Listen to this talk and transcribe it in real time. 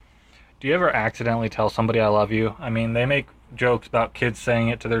Do you ever accidentally tell somebody I love you? I mean, they make jokes about kids saying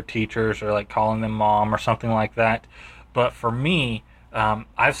it to their teachers or like calling them mom or something like that. But for me,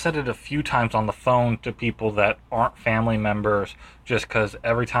 I've said it a few times on the phone to people that aren't family members just because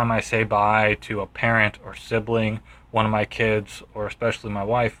every time I say bye to a parent or sibling, one of my kids, or especially my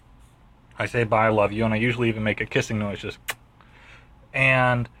wife, I say bye, I love you, and I usually even make a kissing noise just.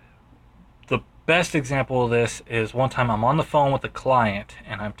 And the best example of this is one time I'm on the phone with a client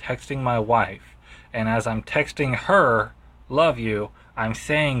and I'm texting my wife. And as I'm texting her, love you, I'm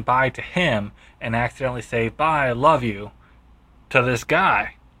saying bye to him and accidentally say bye, love you to this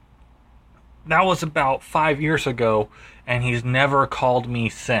guy. That was about 5 years ago, and he's never called me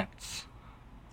since.